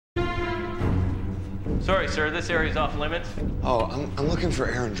Sorry, sir, this area's off limits. Oh, I'm looking for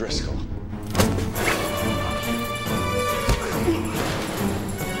Aaron Driscoll.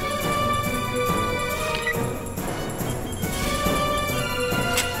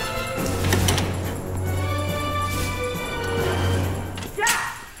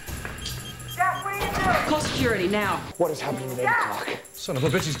 Call security now. What is happening at 8 o'clock? Son of a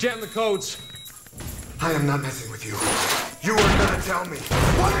bitch, he's jamming the codes. I am not messing with you. You are gonna tell me.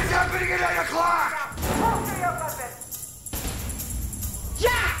 What is happening at 8 o'clock? Holster your weapon!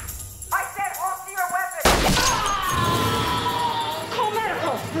 Jack! I said holster your weapon! Call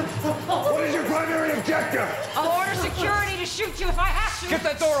medical. What is your primary objective? I'll order security to shoot you if I have to. Get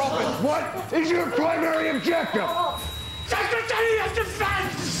that door open. What is your primary objective? Secretary of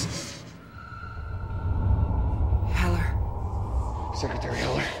Defense! Heller. Secretary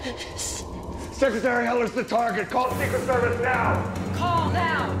Heller. Secretary Heller's the target. Call Secret Service now. Call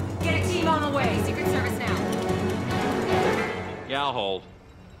now. Get a team on the way. Secret Service now. Yeah, I'll hold.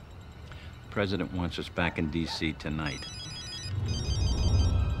 The President wants us back in D.C. tonight.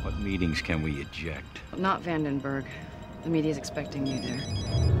 What meetings can we eject? Not Vandenberg. The media's expecting you there.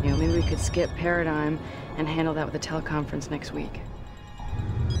 You know, maybe we could skip Paradigm and handle that with a teleconference next week.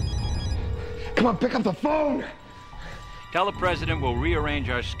 Come on, pick up the phone. Tell the President we'll rearrange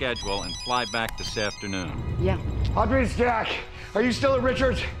our schedule and fly back this afternoon. Yeah. Audrey, it's Jack. Are you still at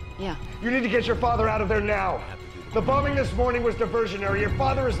Richards? Yeah. You need to get your father out of there now. The bombing this morning was diversionary. Your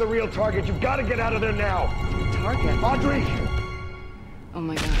father is the real target. You've got to get out of there now. Target? Audrey! Oh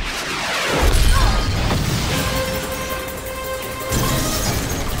my God.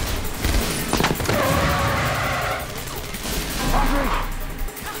 Audrey!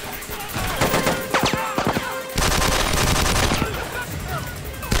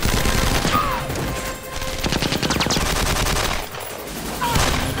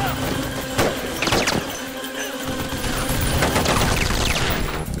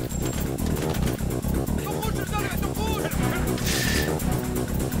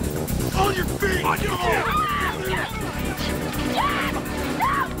 On your feet! On your feet!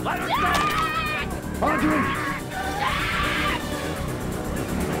 Audrey!